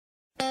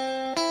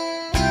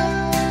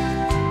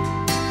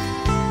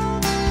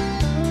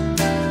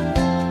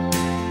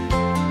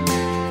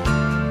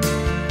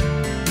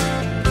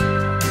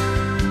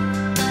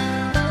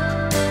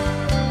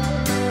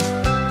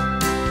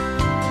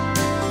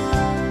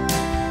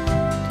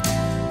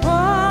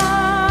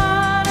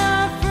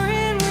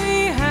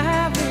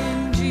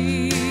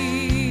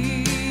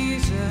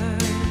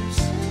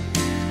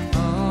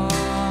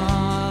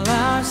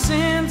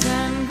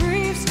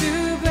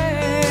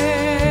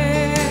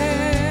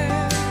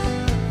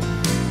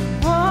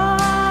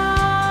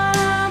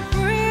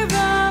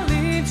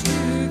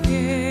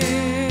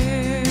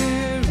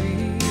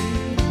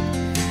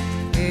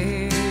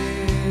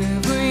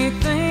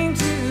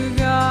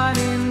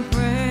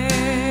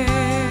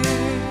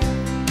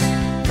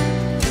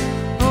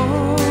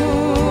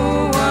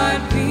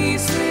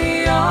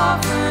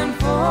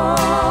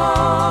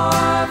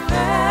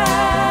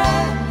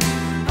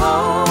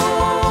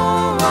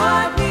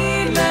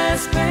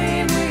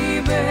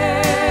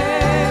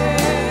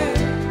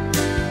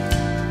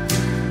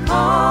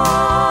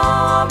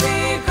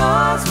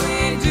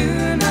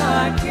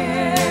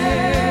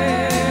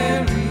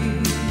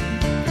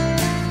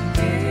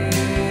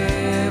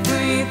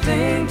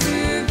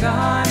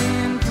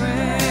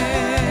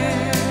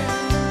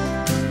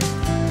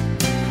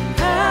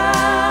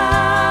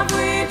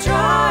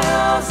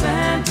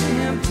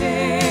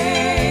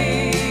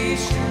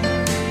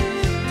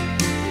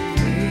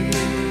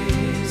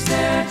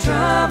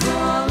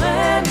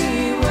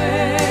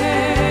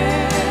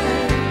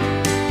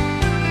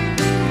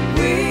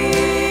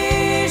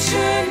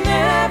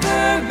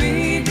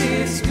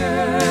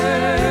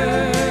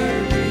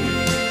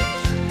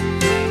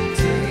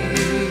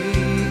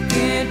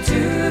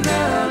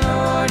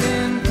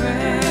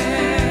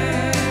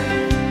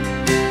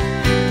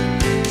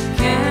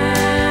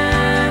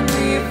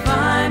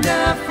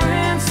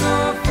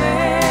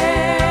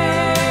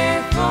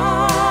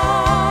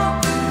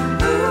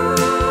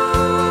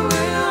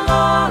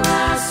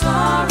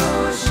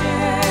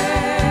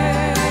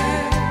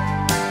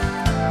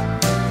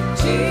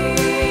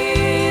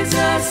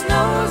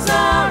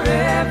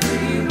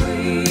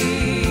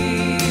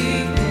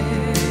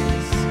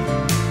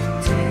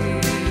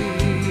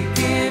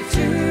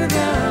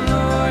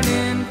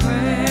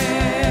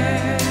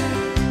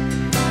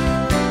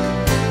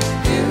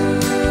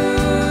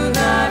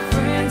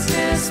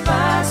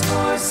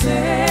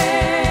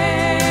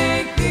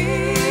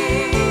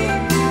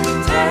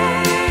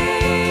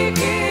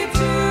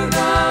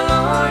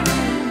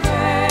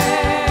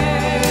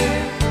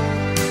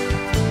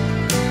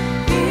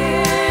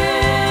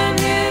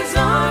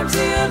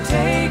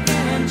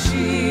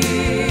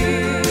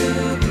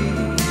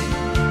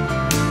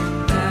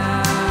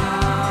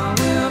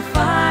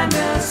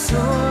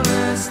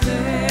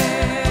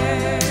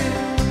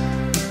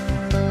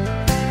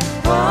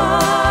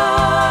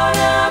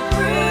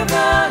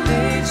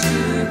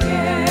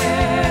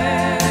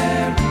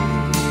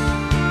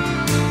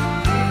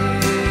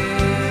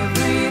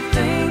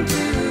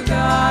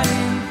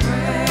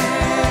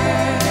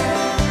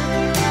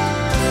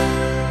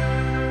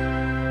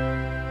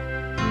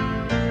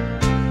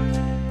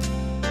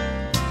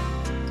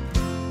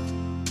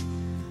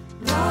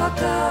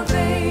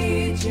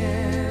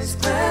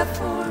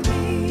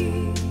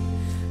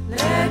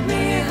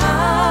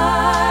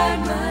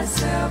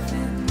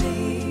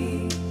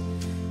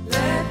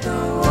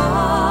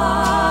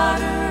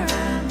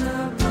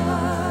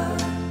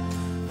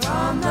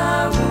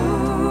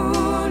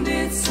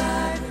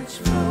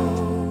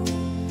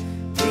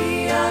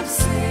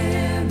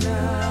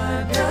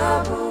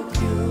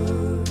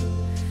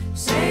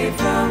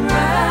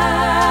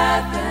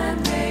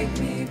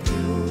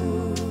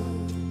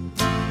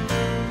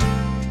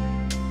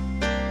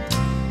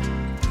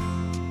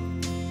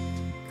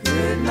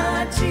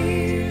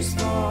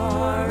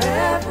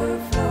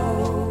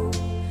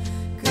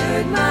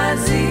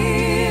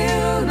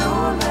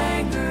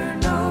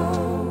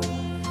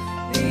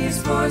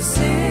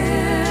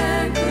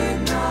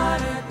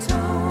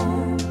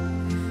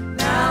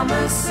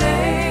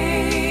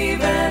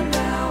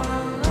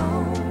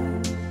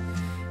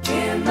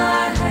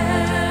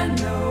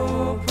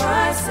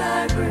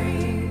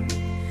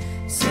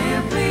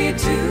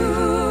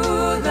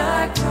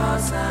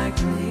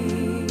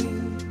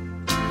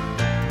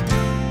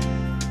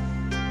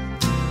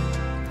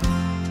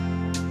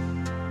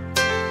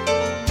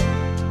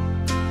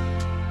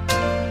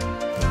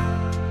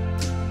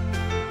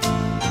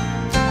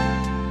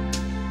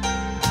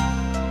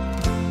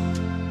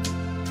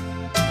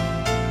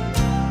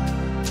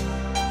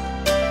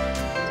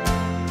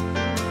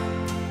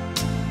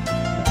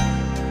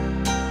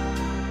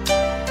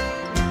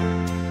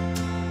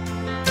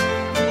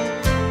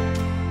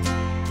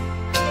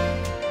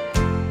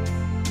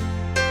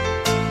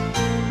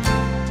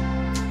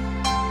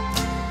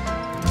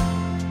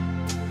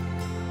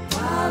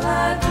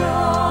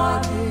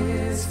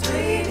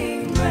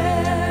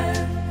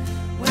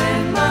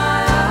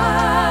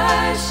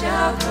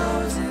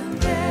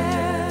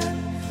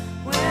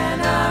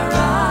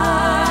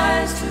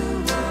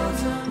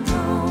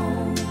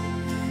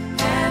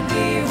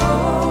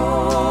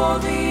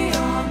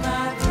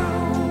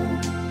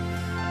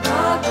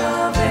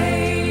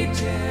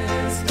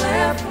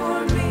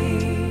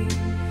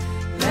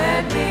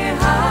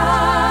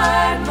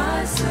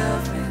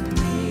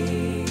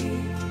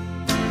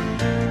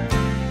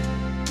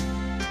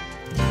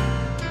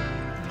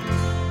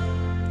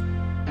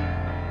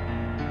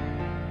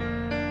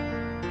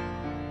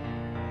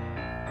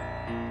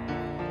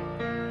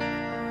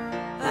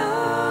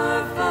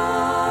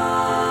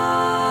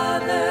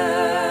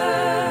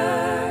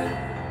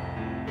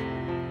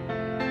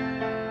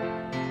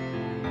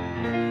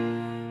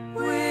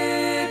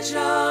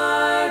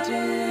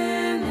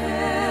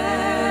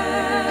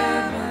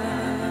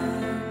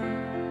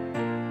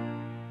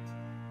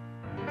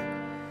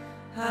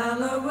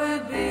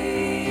hallowed be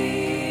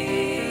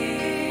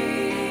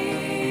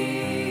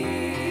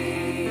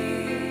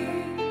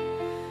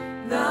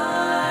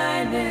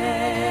thy name.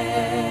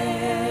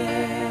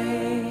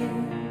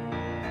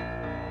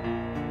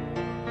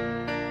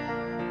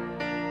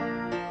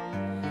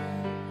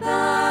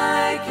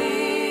 Thy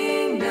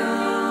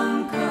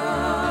kingdom come,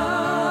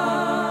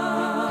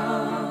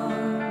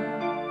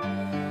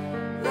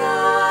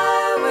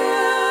 thy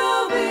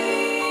will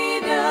be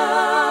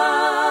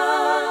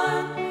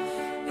done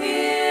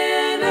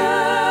in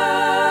earth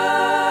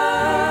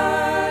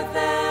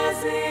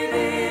as it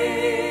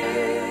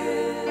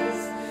is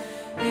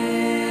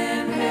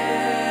in heaven.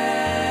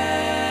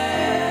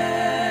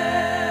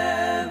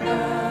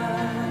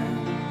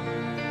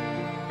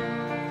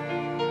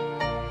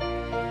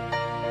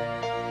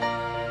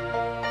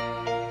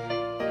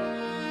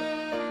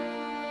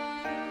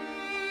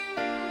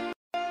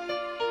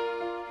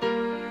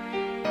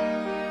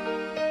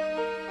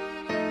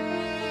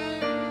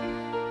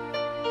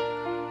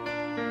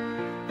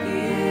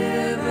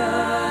 Give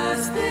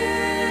us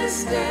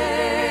this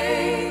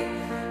day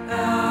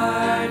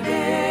our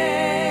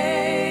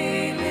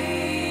daily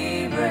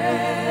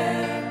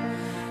bread,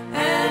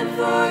 and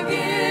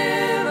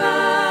forgive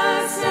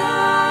us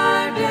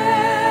our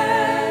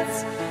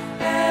debts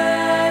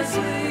as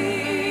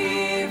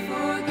we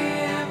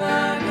forgive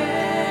our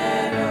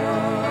debtors.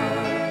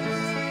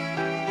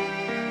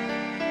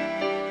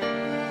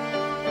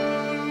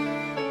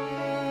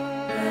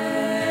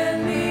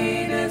 And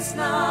lead us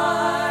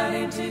not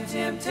into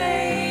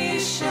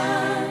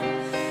temptation,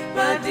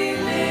 but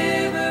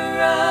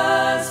deliver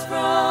us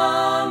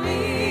from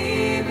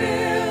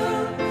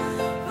evil.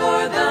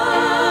 For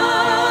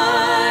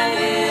thine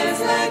is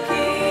the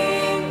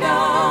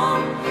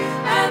kingdom,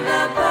 and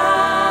the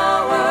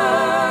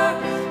power,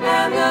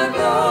 and the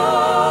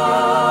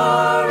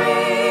glory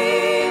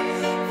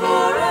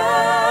forever.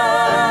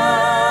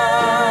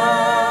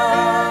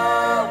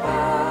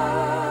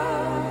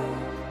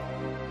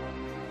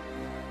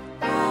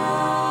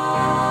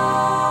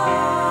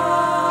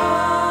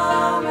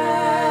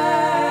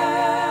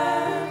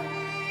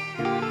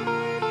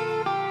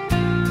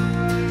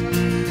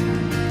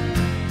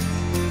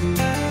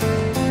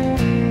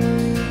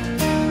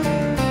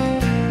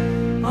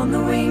 On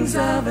the wings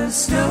of a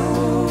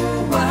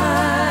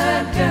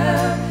snow-white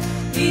dove,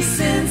 he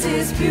sends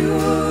his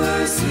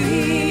pure,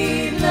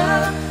 sweet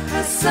love,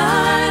 a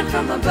sign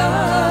from above.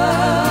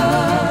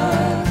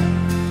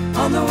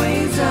 On the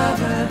wings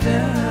of a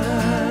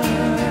dove,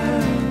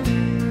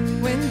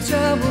 when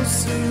troubles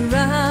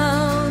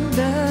surround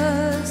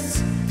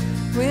us,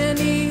 when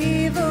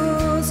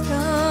evils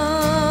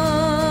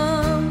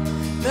come,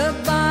 the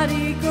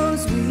body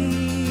grows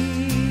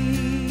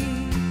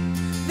weak,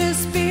 the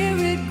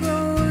spirit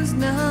grows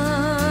numb.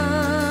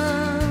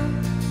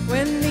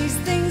 When these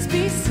things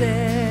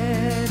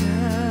beset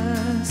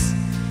us,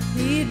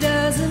 he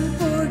doesn't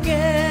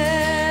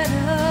forget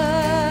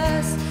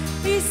us.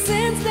 He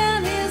sends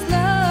down his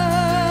love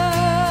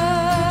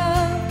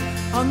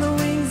on the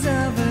wings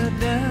of a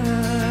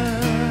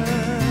dove,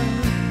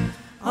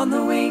 on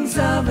the wings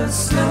of a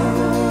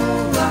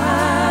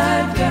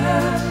snow-white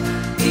dove.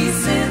 He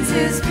sends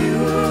his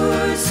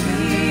pure,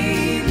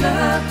 sweet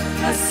love,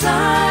 a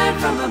sign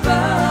from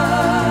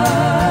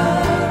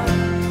above,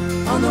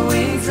 on the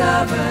wings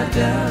of a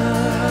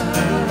dove.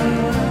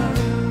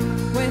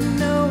 When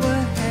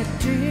Noah had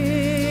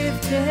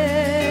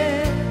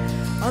drifted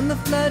on the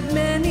flood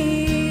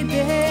many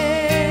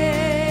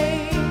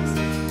days,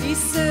 he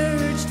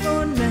searched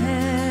for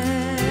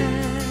man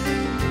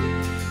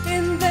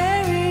in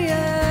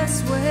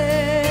various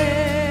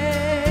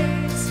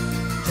ways.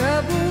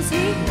 Troubles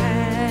he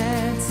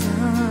had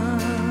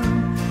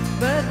some,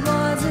 but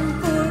wasn't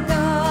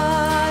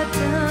forgotten.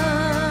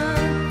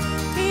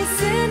 He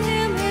sent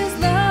him his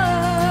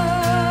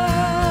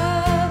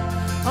love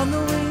on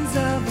the wings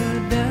of a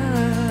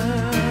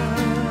dove,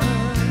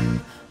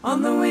 on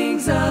the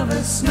wings of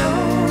a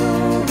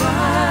snow-white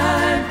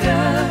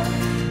dove.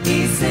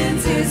 He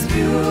sends his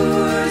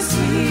pure,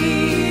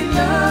 sweet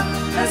love,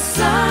 a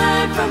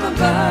sign from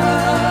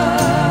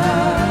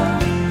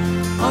above,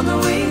 on the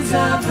wings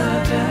of a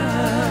dove.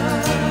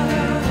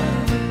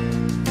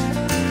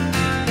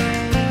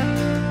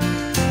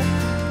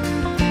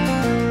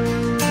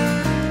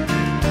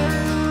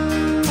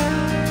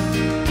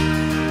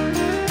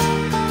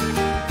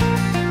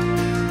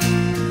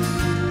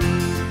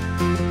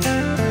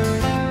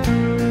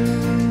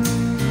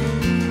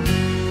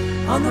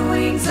 On the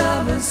wings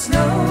of a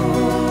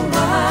snow-white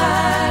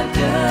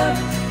dove,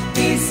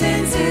 he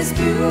sends his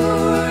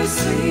pure,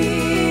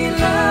 sweet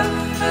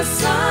love, a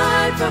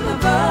sign from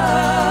above.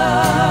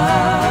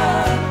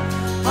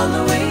 On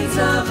the wings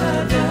of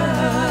a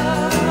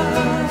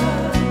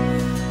dove,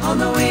 on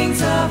the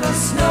wings of a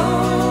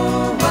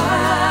snow-white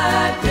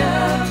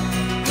dove,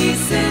 he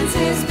sends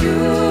his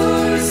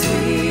pure,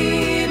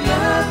 sweet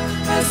love,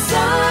 a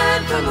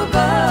sign from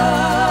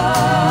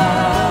above.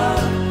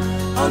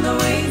 On the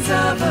wings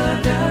of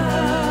a dove,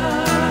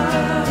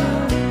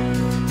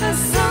 a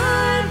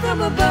sign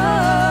from above.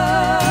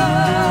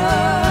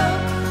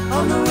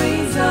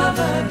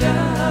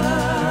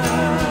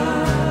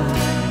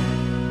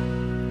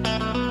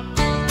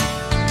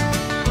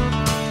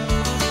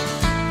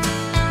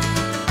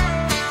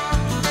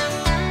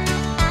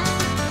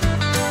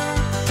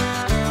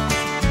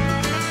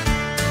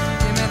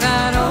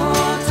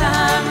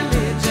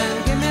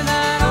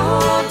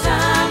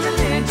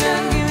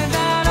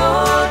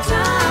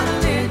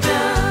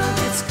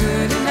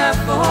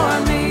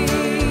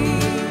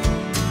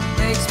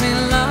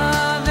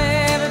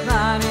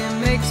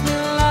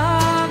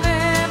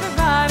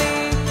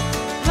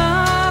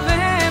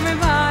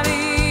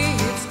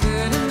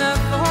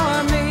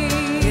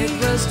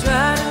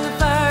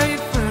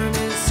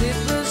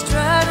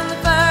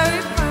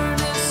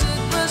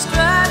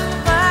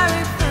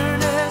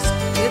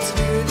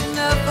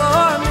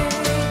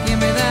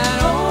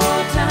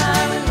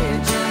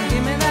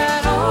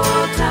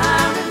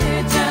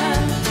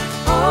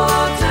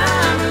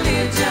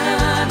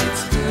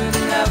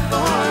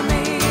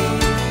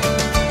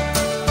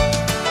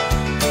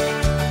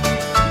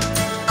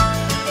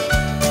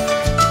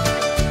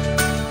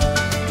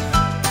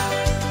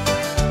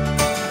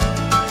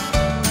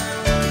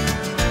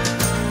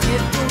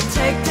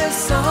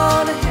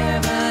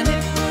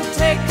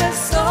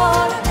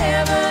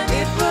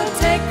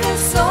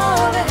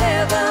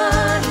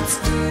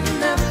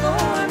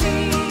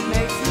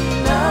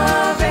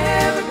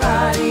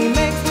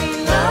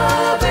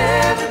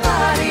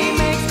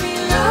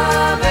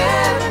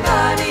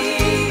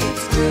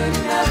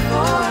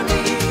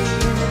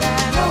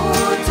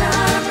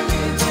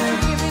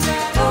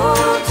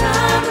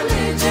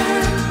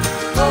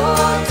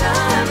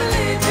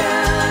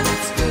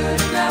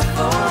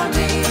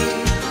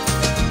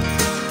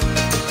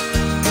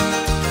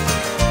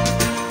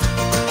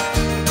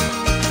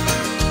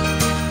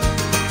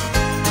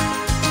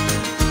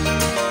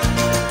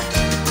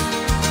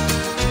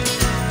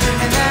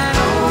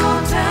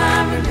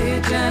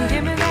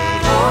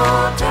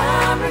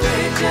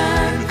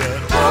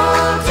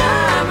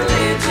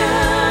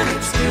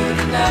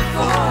 enough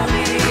for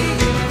me.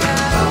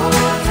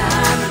 Old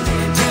time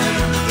religion,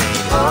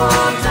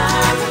 old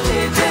time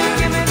religion,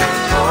 give me that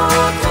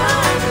old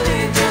time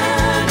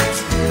religion.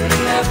 It's good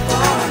enough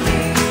for me.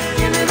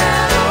 Give me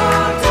that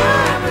old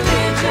time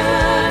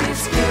religion.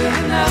 It's good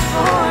enough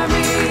for me.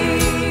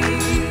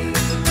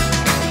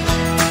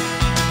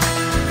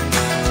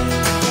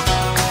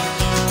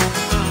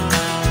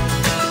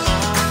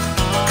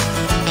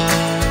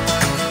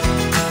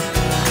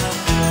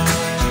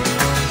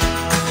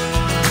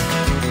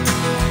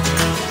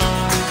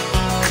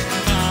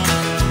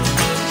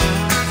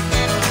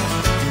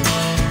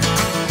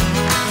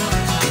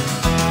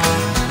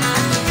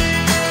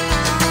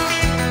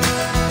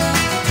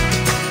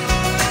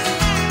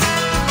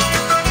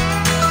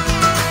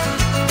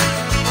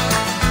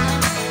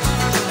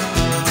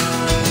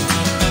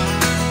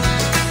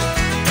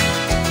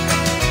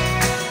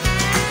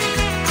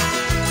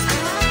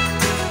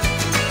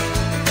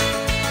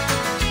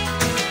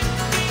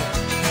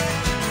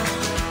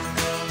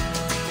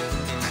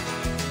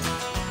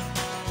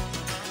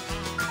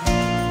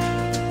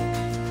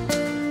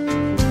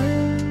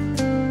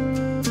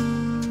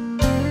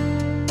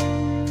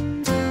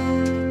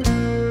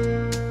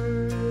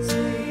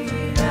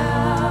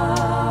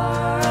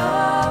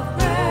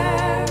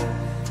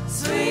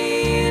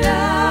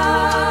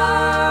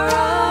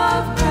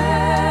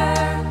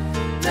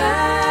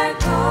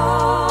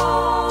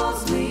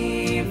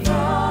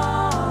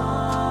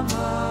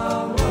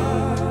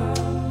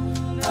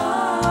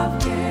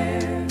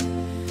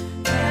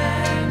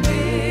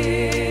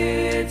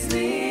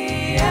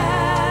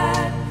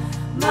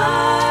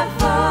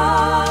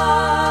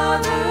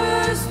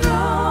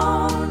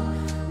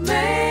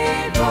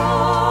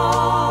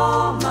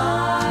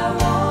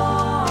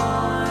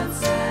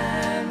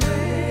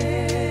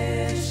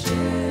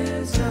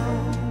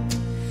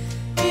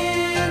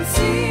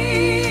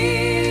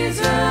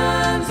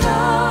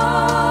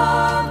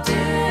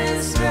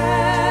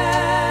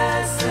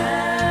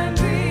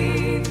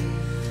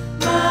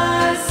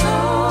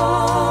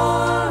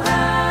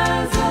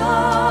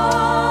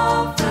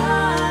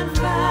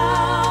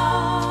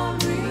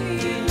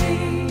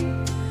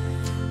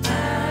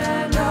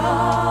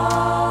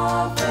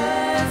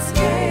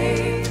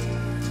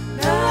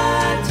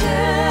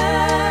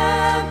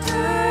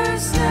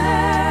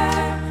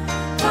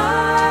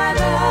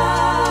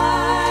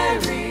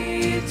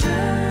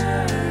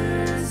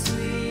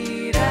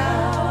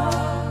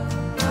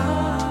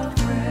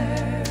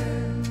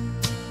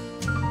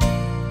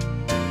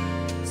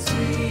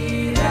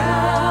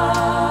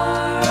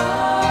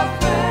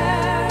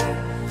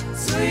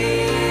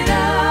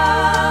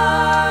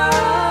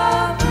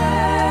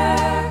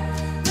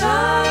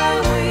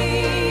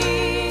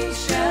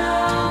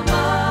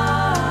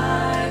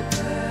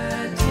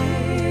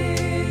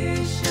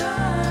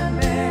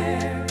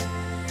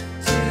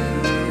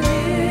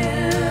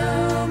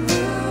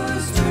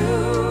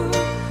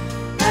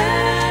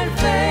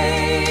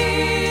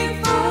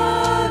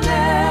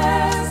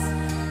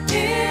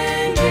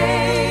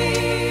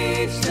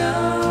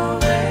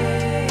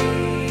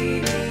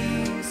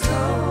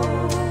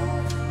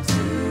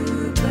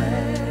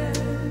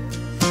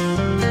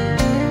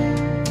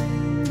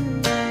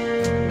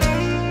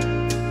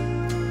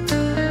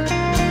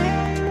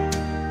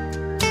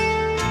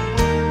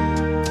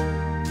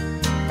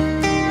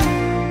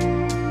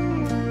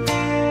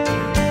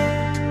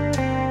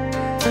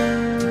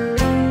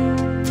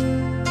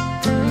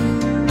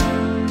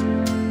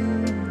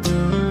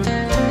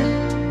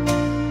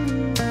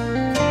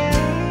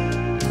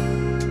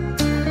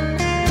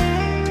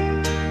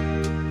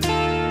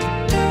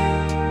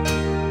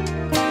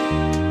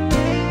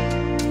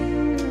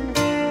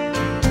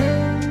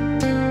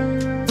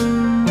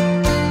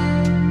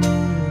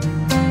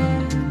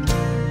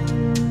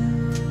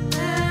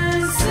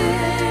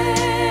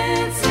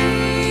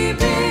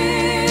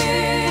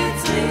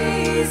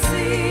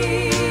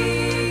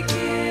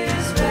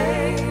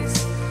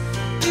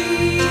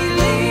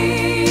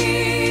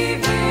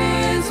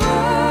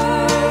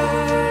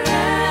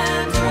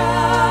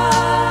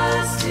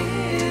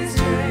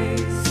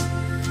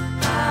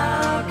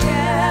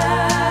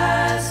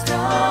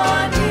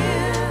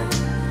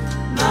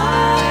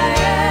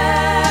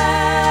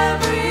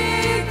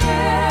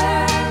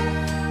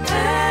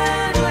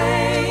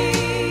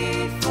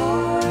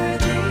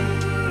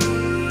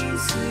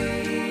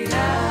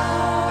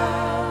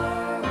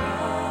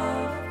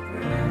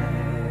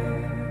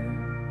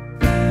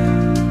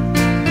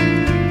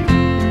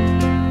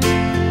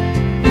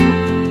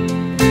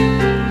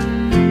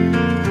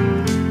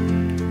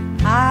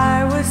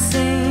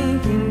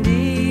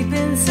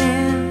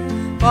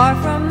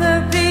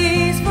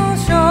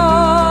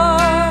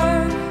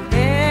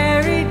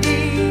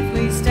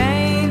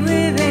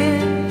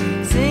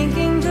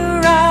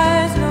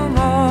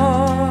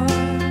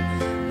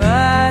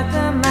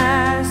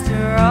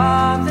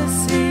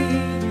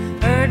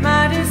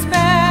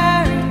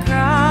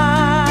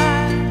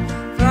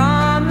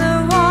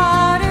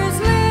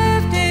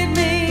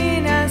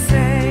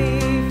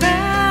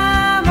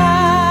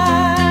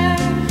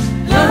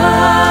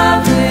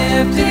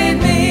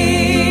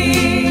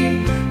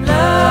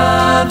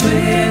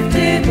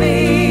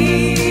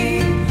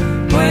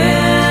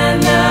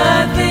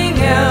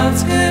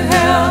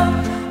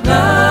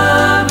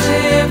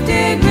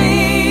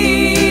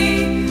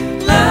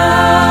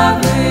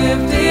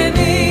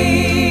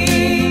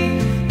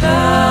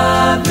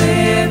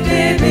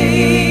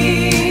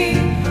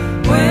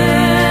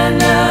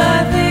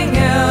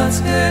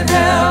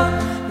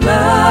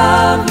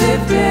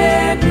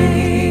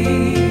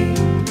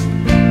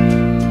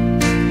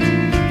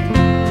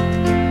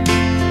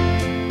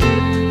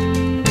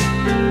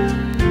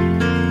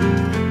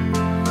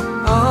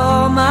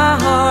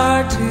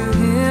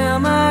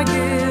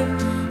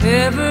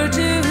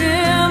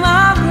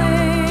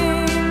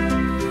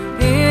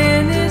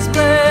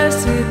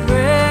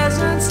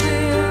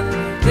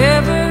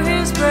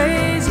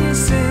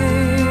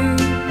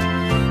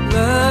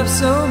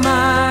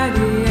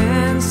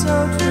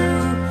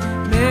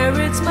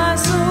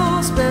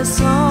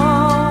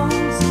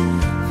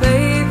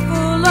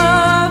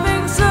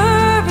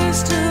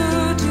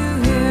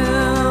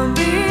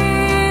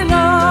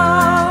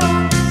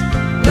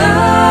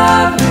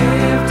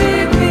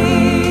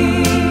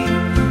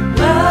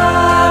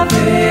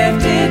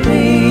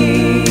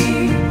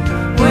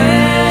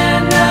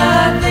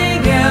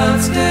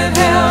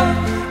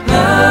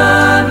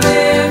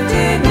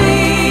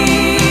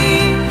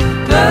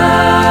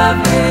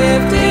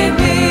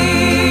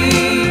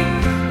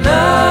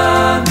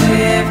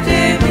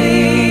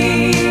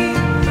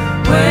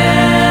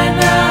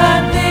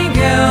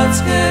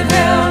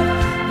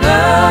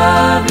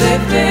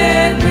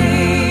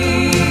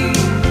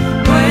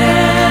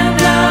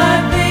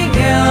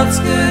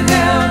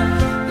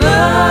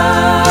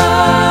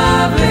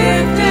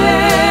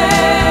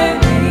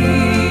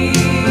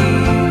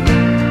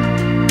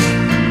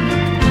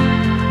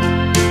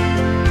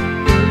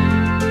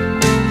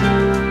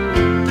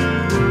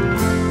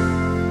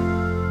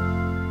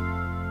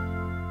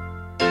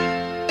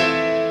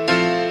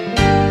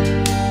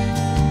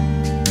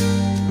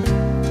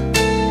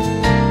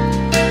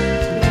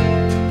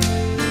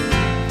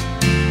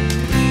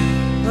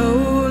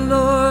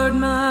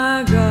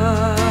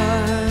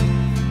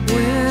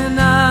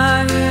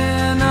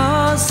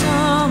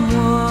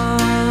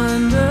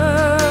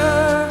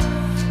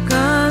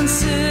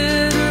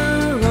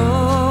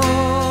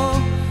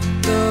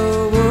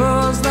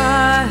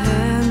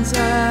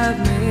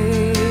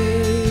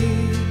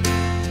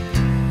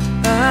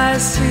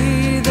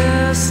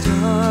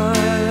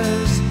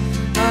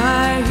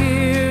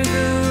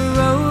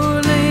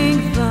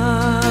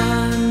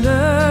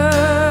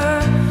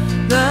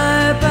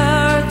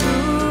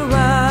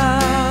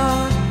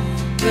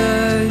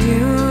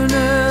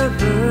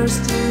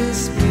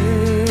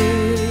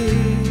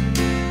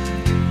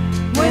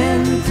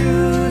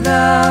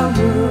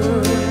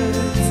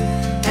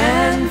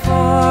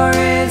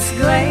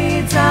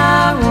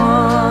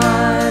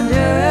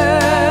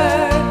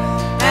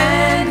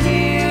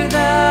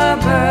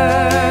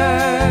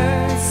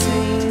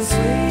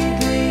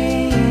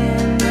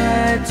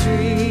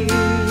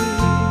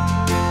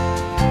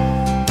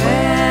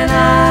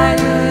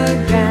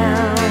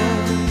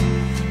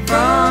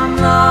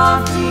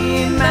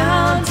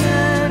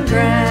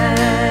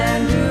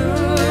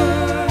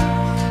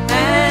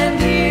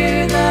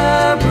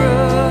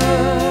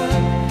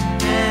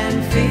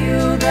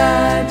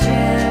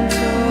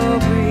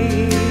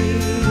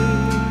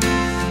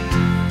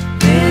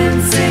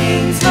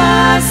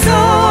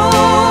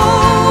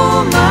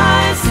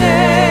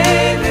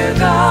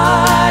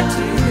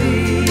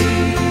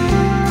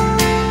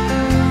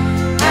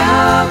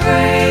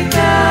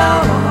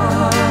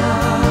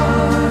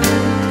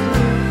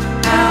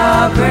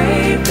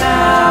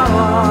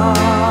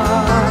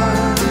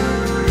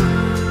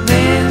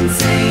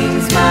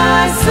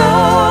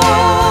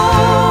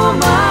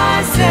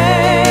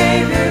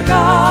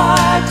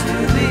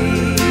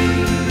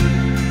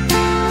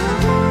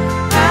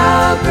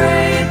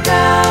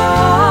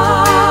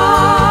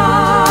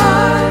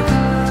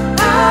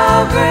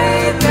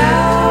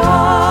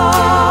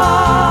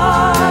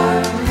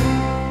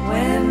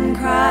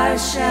 I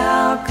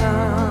shall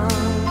come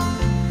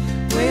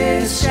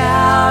with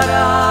shout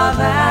of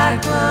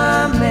acclamation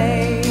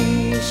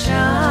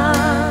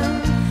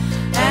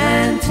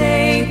and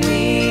take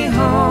me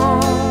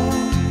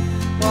home.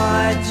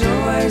 What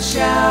joy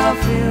shall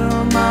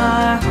fill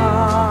my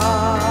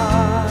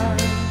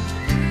heart?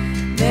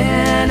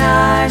 Then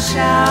I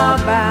shall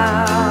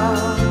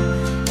bow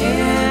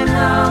in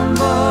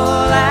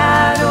humble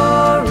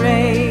adoration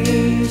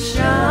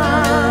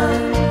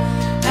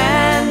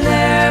and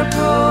there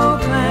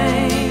proclaim,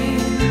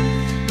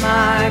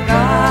 my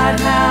God,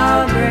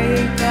 how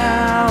great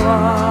thou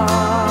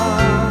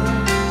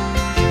art.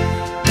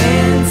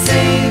 Then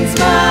sings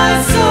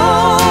my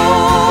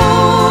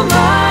soul,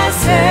 my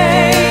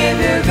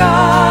Savior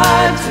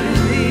God, to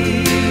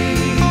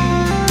thee.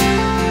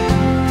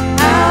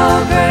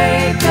 How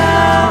great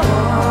thou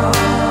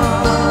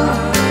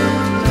art,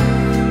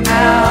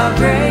 how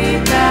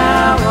great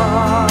thou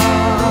art.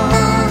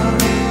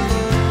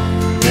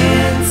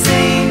 Then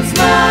sings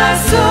my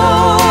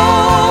soul,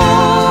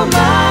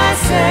 my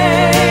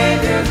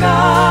Savior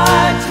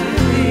God, to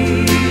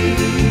thee.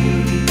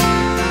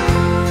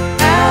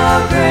 How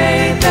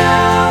great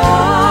thou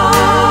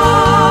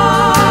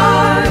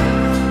art,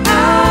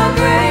 how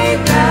great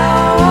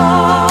thou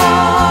art,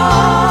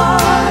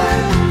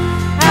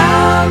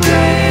 how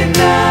great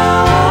thou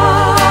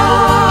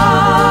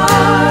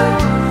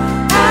art,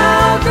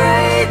 how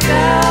great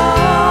thou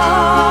art.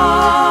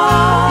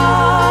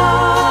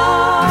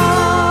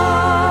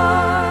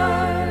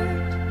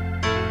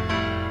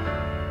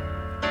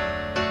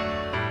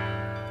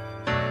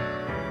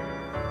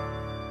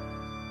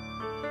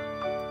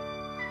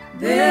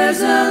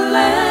 There's a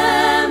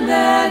land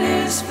that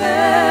is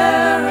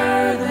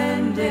fairer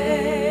than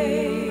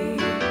day,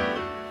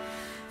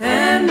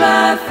 and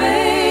by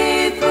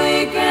faith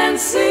we can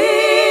see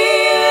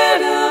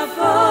it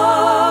afar.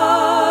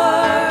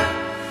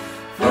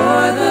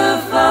 For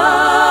the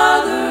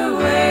Father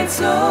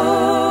waits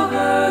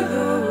over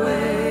the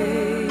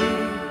way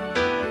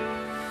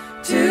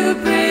to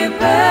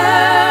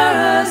prepare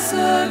us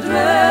a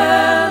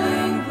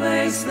dwelling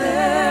place there.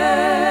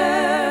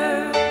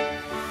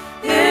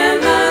 In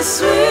the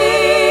sweet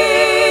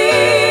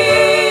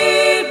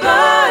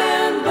by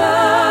and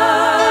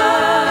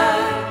by,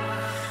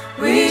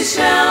 we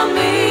shall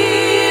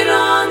meet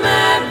on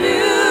that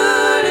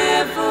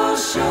beautiful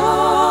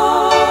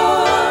shore.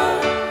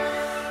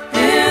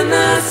 In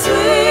the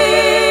sweet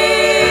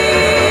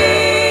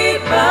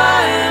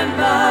by and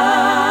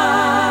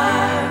by,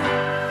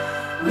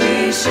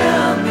 we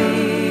shall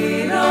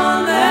meet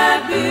on that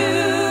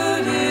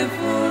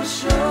beautiful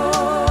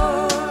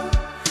shore.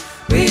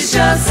 We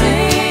shall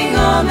sing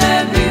on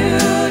that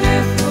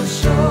beautiful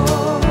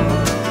shore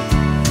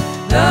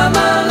the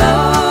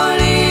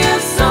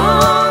melodious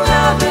song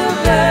of the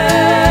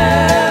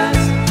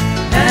blessed,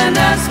 and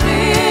our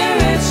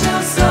spirit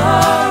shall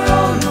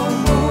sorrow no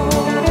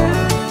more.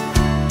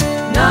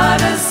 Not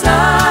a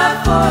sigh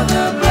for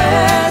the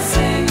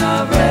blessing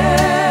of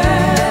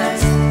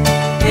rest.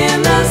 In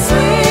the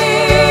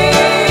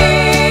sweet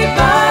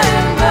by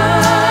and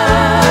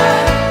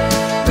by,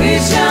 we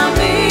shall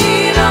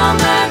meet on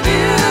that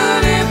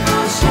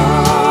beautiful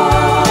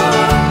shore.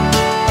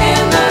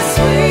 In the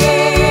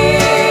sweet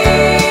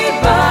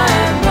by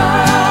and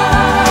by,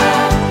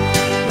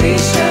 we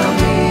shall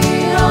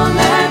meet on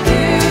that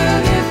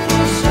beautiful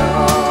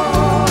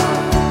shore.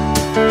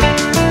 In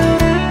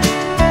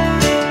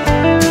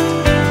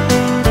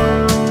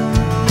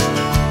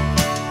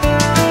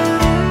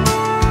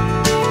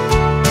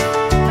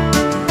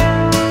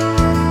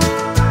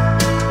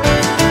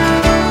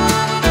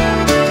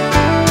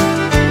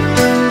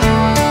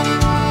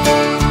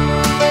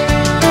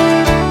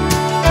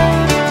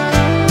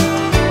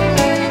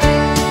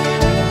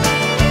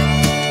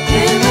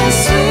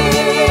the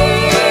sweet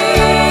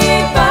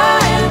by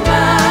and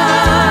by,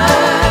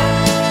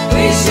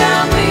 we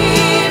shall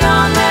meet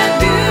on that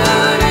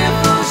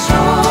beautiful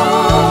shore.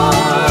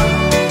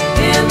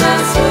 In the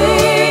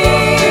sweet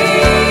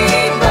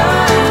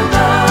by and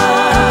by,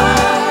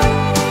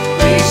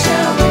 we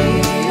shall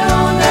meet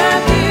on that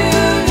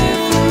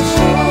beautiful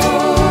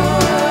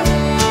shore.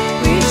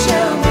 We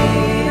shall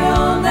meet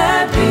on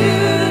that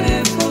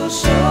beautiful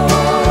shore.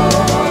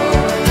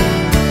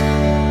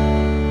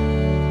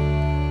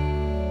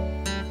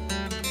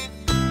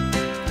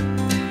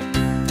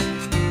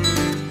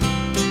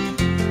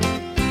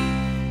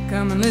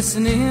 Come and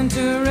listen in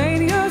to a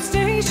radio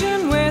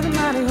station where the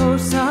mighty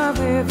hosts of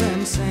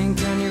heaven sing.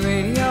 Turn your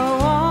radio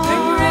on.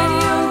 Turn your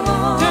radio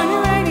on. Turn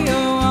your radio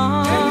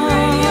on. Turn your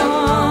radio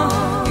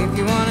on. If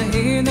you want to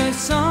hear the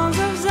songs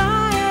of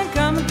Zion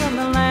coming from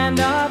the land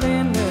of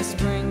endless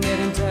spring, get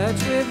in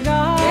touch with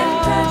God. Get in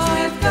touch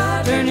with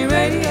God. Turn your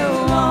radio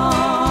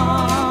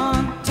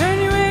on. Turn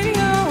your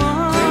radio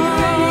on. Turn your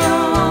radio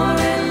on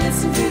and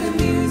listen to the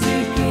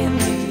music in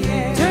the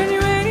air. Turn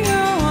your radio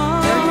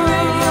on. Turn your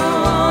radio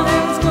on.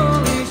 Heaven's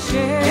glory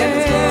share.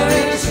 Heaven's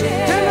glory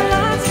share. Turn the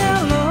lights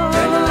down low.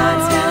 Turn the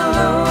lights down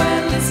low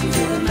and listen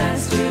to the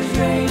Master's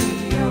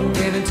radio.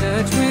 Get in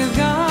touch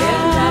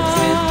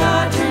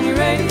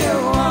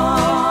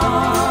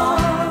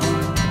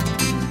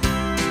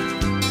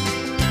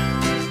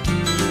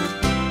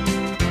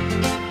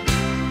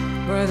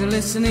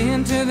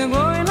listening to the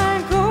glory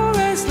line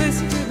chorus.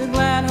 Listen to the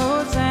glad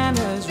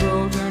hosannas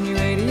roll. Turn your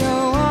radio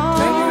on.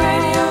 Turn your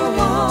radio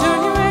on.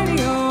 Turn your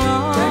radio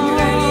on. Turn your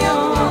radio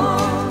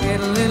on. Get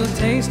a little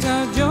taste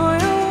of joy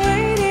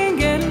awaiting.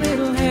 Get a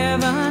little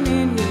heaven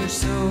in your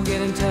soul.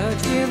 Get in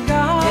touch with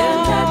God. Get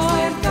in touch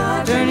with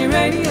God. Turn your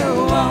radio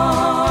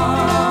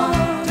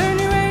on. Turn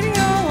your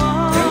radio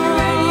on. Turn your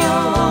radio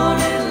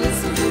on and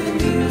listen to the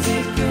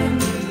music in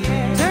the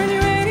air. Turn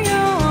your radio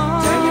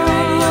on. Turn your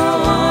radio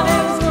on.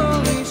 Heaven's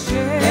glory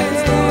share.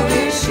 Heaven's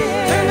glory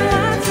share. Turn the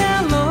lights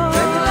down low.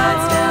 Turn the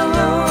lights down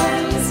low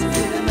and listen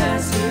to the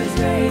Master's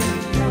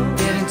radio.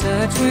 Get in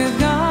touch with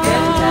God. Get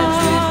in touch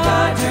with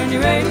God. Turn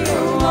your radio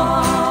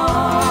on.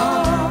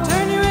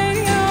 Turn your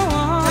radio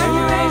on. Turn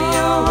your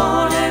radio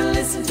on and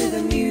listen to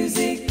the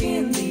music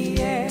in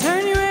the air.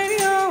 Turn your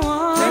radio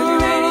on. Turn your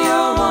radio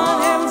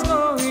on. Heaven's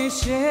glory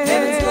share.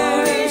 Heaven's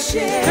glory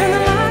share. Turn the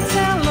lights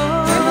down low.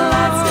 Turn the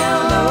lights down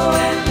low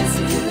and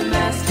listen to the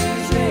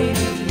Master's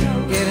radio.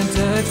 Get in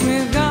touch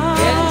with God.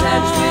 Get in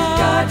touch with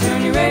God. Turn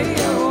your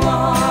radio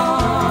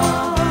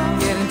on.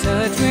 Get in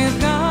touch with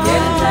God.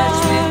 Get in touch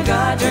with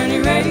God. Turn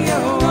your radio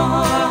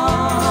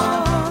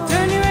on.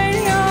 Turn your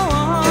radio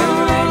on. Turn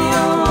your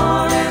radio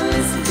on and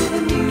listen to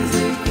the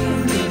music in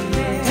the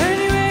air. Turn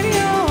your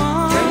radio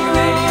on. Turn your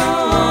radio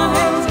on.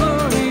 Heaven's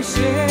glory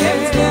share.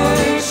 Heaven's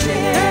glory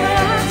share.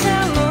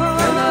 Turn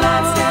the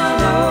lights down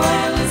low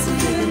and listen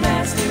to the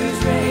Master's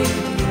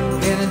radio.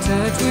 Get in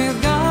touch with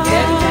God.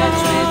 Get in touch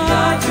with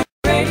God. Turn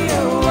your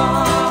radio on.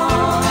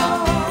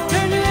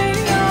 Turn your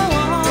radio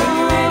on. Turn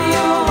your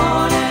radio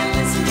on and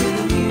listen to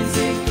the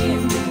music in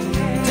the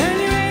air. Turn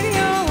your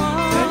radio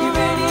on. Turn your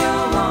radio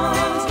on.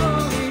 Heaven's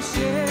glory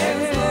share.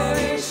 Heaven's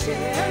glory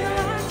share. Turn the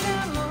lights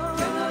down low.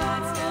 Turn the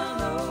lights down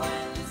low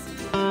and listen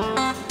to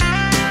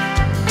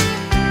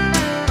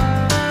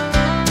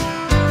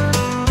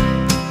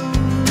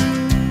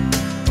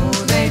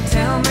Oh, they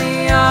tell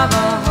me of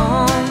a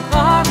home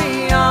far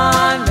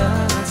beyond the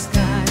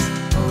skies.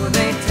 Oh,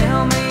 they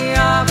tell me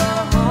of a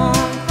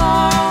home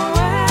far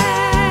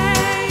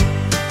away.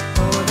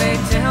 Oh, they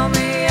tell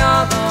me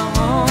of a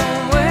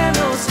home where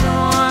no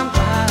storm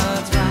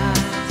clouds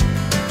rise.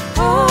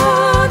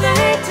 Oh,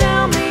 they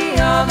tell me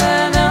of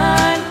an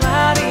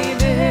uncloudy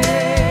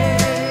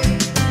day.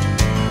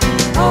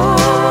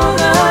 Oh,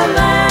 the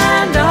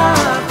land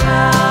of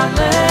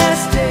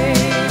cloudless day.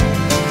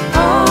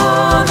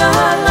 Oh, the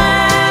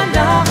land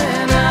of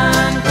an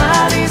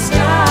uncloudy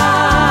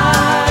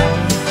sky.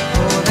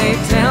 Oh, they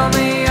tell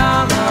me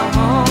of a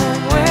home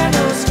where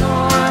no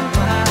storm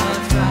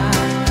clouds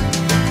rise.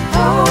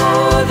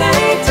 Oh,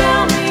 they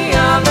tell me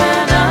of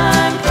an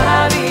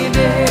uncloudy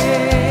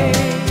day.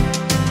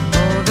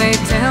 Oh, they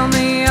tell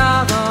me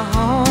of a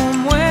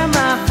home where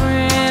my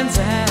friends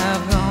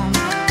have gone.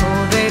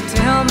 Oh, they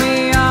tell me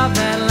of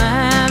that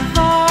land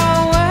far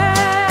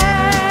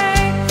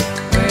away,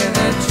 where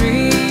the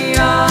tree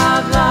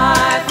of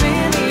life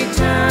in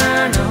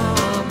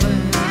eternal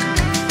bloom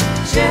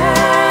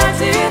sheds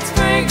its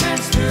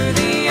fragrance through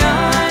the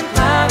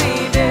uncloudy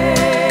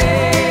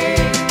day.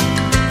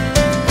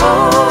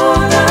 Oh,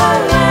 the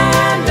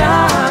land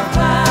of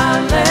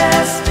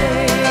cloudless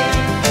day.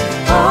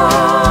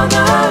 Oh,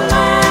 the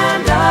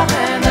land of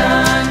an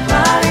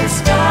uncloudy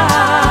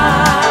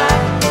sky.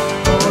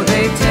 Oh,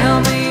 they tell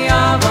me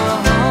of a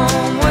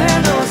home where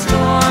no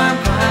storm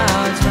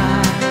clouds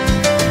rise.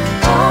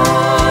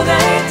 Oh,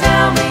 they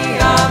tell me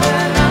of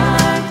an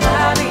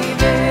uncloudy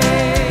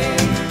day.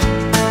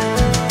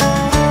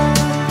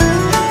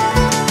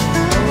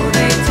 Oh,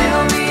 they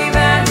tell me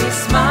that He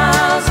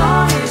smiles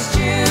on His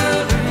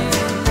children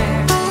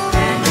there,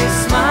 and His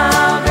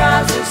smile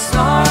drives their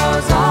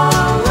sorrows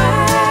all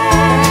away.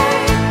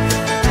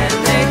 And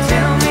they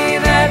tell me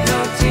that no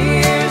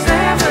tears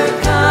ever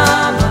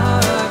come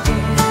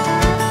again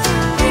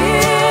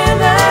in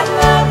that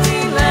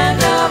lovely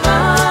land of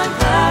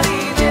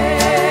uncloudy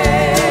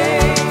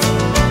day.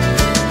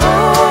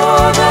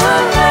 Oh, the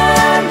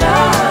land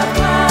of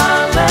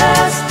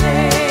cloudless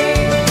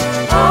day.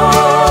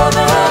 Oh,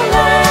 the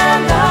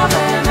land of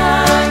an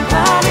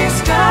uncloudy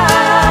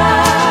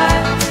sky.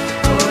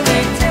 Oh,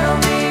 they tell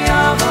me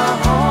of a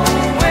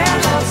home where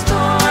no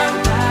storm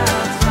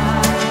clouds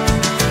rise.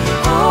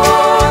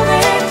 Oh,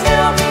 they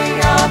tell me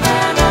of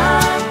an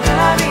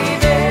uncloudy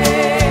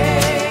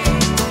day.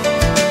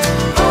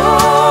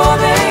 Oh,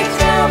 they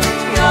tell me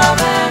of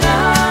an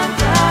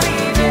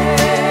uncloudy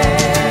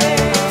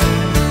day.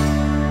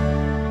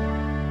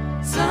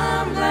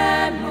 Some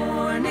glad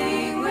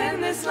morning when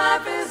this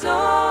life is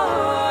over.